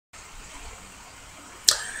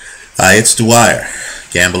Hi, it's Dwyer,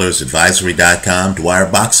 GamblersAdvisory.com,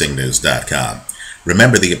 DwyerBoxingNews.com.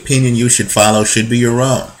 Remember, the opinion you should follow should be your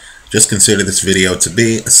own. Just consider this video to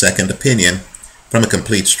be a second opinion from a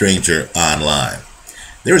complete stranger online.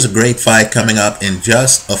 There is a great fight coming up in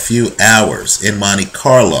just a few hours in Monte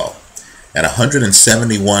Carlo at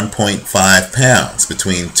 171.5 pounds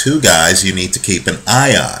between two guys you need to keep an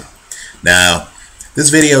eye on. Now, this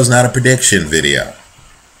video is not a prediction video,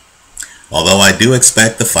 although I do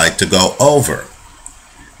expect the fight to go over.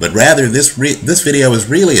 But rather, this video is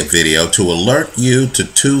really a video to alert you to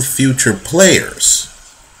two future players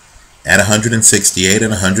at 168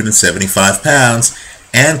 and 175 pounds,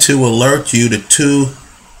 and to alert you to two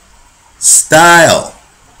style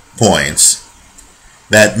points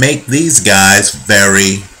that make these guys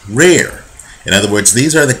very rare. In other words,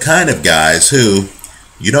 these are the kind of guys who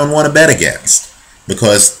you don't want to bet against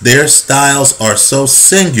because their styles are so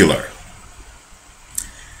singular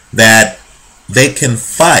that they can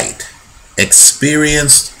fight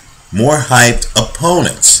experienced, more hyped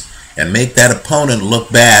opponents and make that opponent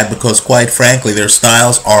look bad because, quite frankly, their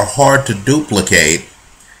styles are hard to duplicate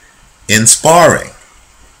in sparring.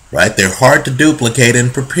 Right? They're hard to duplicate in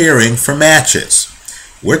preparing for matches.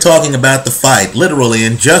 We're talking about the fight literally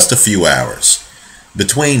in just a few hours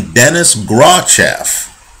between Denis Grachev,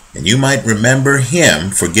 and you might remember him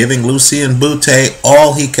for giving Lucien Bute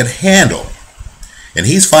all he could handle, and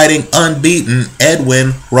he's fighting unbeaten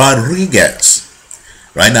Edwin Rodriguez.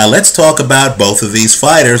 Right now, let's talk about both of these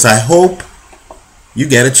fighters. I hope you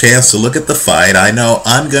get a chance to look at the fight. I know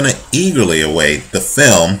I'm going to eagerly await the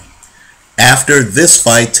film after this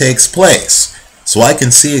fight takes place, so I can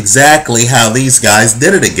see exactly how these guys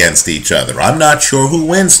did it against each other. I'm not sure who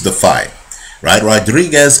wins the fight. Right?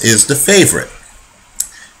 Rodriguez is the favorite.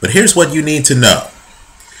 But here's what you need to know.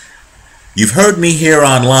 You've heard me here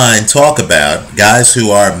online talk about guys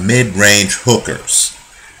who are mid-range hookers,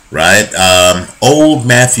 right? Old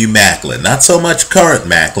Matthew Macklin. Not so much current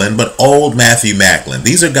Macklin, but old Matthew Macklin.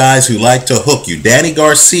 These are guys who like to hook you. Danny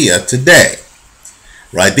Garcia today,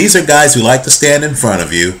 right? These are guys who like to stand in front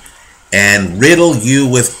of you and riddle you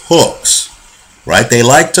with hooks, right? They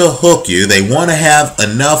like to hook you. They want to have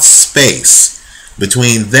enough space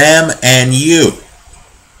between them and you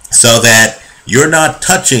so that you're not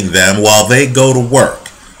touching them while they go to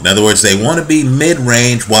work. In other words, they want to be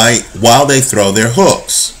mid-range while they throw their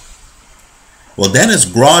hooks. Well, Denis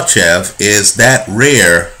Grachev is that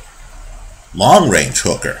rare long-range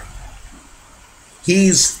hooker.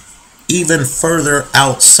 He's even further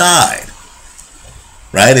outside.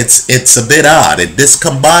 Right? It's a bit odd. It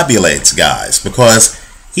discombobulates guys because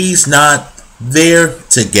he's not there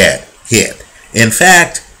to get hit. In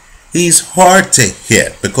fact, he's hard to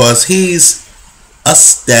hit because he's a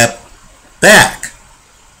step back.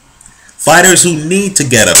 Fighters who need to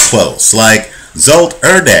get up close, like Zolt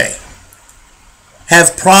Erde,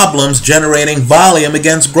 have problems generating volume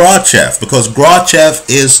against Grachev because Grachev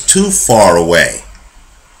is too far away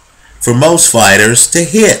for most fighters to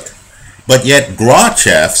hit. But yet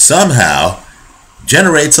Grachev somehow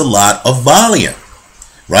generates a lot of volume.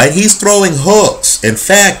 Right? He's throwing hooks. In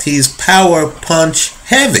fact, he's power punch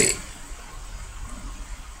heavy.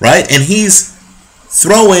 Right? And he's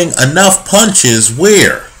throwing enough punches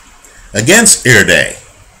where, against Erde,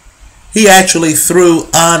 he actually threw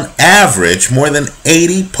on average more than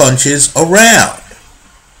 80 punches around.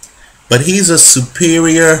 But he's a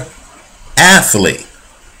superior athlete.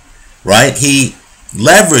 Right? He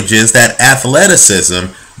leverages that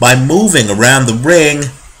athleticism by moving around the ring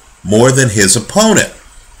more than his opponent.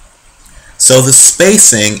 So the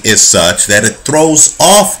spacing is such that it throws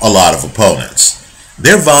off a lot of opponents.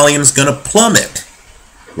 Their volume's going to plummet.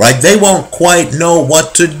 Right? They won't quite know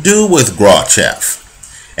what to do with Grachev.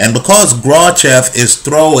 And because Grachev is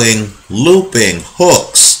throwing looping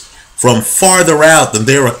hooks from farther out than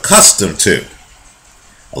they're accustomed to,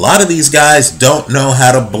 a lot of these guys don't know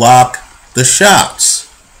how to block the shots.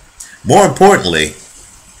 More importantly,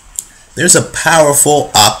 there's a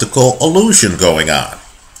powerful optical illusion going on.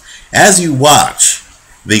 As you watch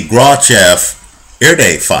the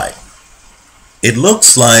Grachev-Erde fight, it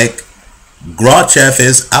looks like Grachev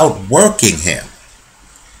is outworking him.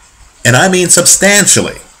 And I mean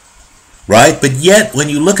substantially. Right? But yet, when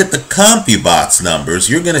you look at the CompuBox numbers,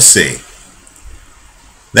 you're going to see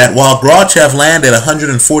that while Grachev landed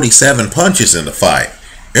 147 punches in the fight,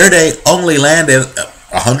 Erde only landed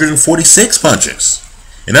 146 punches.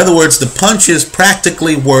 In other words, the punches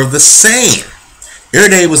practically were the same.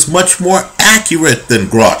 Erde was much more accurate than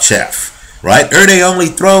Grachev. Right? Erde only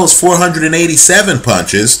throws 487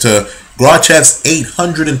 punches to Grachev's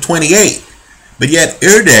 828. But yet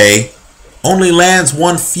Erde only lands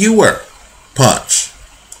one fewer punch.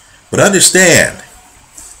 But understand,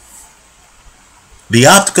 the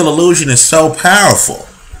optical illusion is so powerful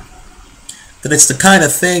that it's the kind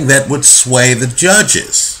of thing that would sway the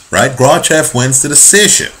judges, right? Grachev wins the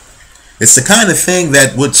decision. It's the kind of thing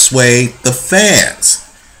that would sway the fans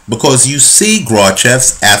because you see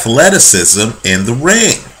Grachev's athleticism in the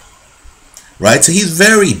ring, right? So he's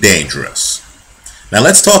very dangerous. Now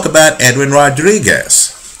let's talk about Edwin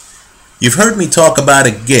Rodriguez. You've heard me talk about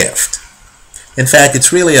a gift. In fact,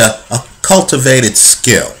 it's really a cultivated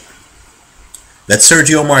skill that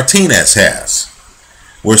Sergio Martinez has,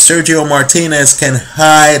 where Sergio Martinez can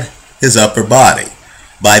hide his upper body.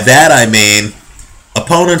 By that I mean,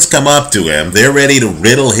 opponents come up to him, they're ready to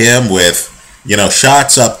riddle him with,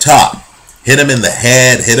 shots up top. Hit him in the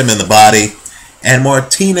head, hit him in the body, and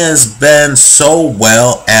Martinez bends so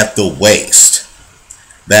well at the waist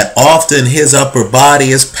that often his upper body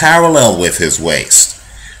is parallel with his waist,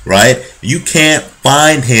 right? You can't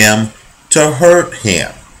find him to hurt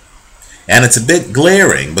him. And it's a bit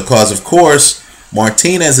glaring because, of course,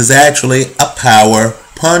 Martinez is actually a power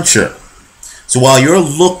puncher. So while you're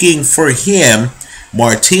looking for him,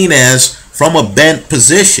 Martinez, from a bent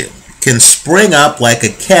position, can spring up like a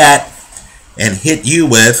cat and hit you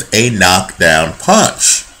with a knockdown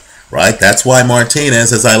punch, right? That's why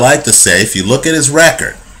Martinez, as I like to say, if you look at his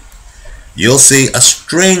record, you'll see a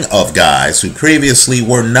string of guys who previously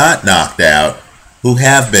were not knocked out who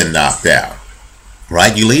have been knocked out,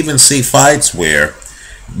 right? You'll even see fights where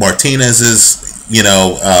Martinez's,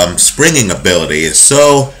 springing ability is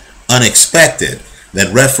so unexpected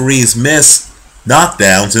that referees miss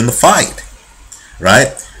knockdowns in the fight,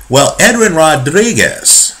 right? Well, Edwin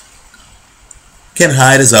Rodriguez can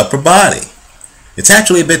hide his upper body. It's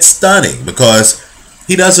actually a bit stunning because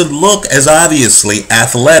he doesn't look as obviously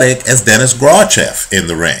athletic as Denis Grachev in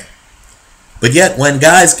the ring. But yet when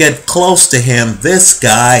guys get close to him, this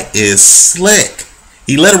guy is slick.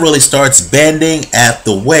 He literally starts bending at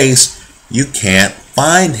the waist. You can't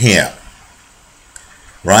find him,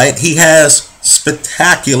 right? He has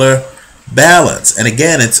spectacular balance. And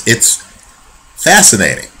again, it's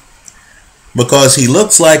fascinating because he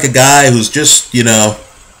looks like a guy who's just,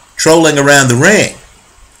 trolling around the ring.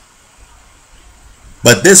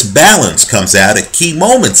 But this balance comes out at key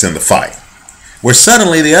moments in the fight, where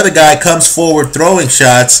suddenly the other guy comes forward throwing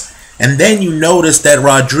shots, and then you notice that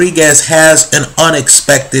Rodriguez has an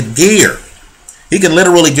unexpected gear. He can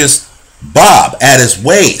literally just bob at his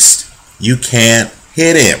waist. You can't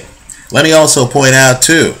hit him. Let me also point out,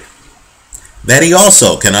 too, that he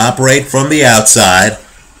also can operate from the outside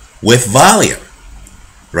with volume,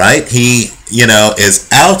 right? He, is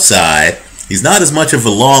outside. He's not as much of a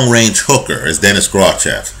long-range hooker as Denis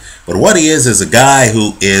Grachev. But what he is a guy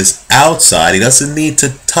who is outside. He doesn't need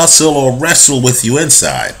to tussle or wrestle with you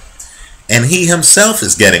inside. And he himself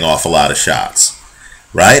is getting off a lot of shots,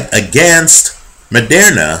 right? Against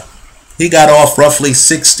Moderna, he got off roughly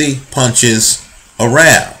 60 punches a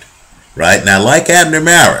round, right? Now, like Abner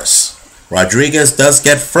Maris, Rodriguez does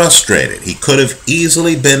get frustrated. He could have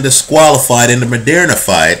easily been disqualified in the Moderna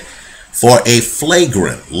fight for a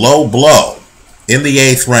flagrant low blow in the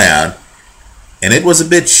 8th round, and it was a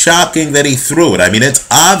bit shocking that he threw it. I mean, it's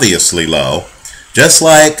obviously low, just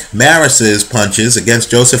like Maris's punches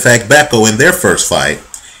against Joseph Agbeko in their first fight,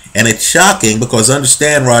 and it's shocking because,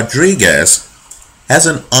 understand, Rodriguez has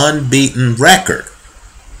an unbeaten record.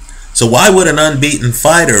 So why would an unbeaten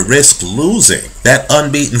fighter risk losing that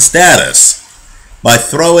unbeaten status by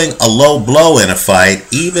throwing a low blow in a fight,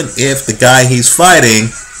 even if the guy he's fighting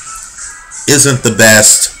isn't the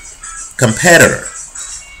best competitor,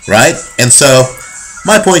 right? And so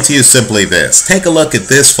my point to you is simply this. Take a look at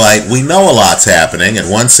this fight. We know a lot's happening at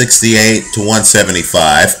 168 to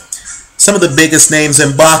 175. Some of the biggest names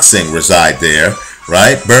in boxing reside there,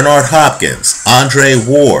 right? Bernard Hopkins, Andre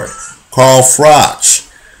Ward, Carl Froch,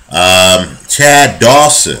 Chad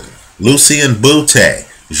Dawson, Lucien Boutte,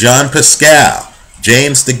 Jean Pascal,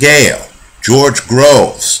 James DeGale, George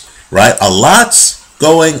Groves, right? A lot's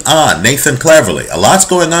going on. Nathan Cleverly. A lot's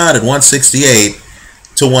going on at 168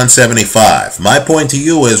 to 175. My point to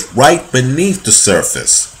you is right beneath the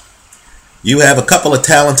surface, you have a couple of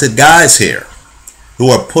talented guys here who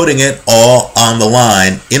are putting it all on the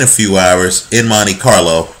line in a few hours in Monte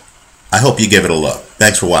Carlo. I hope you give it a look.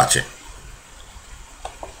 Thanks for watching.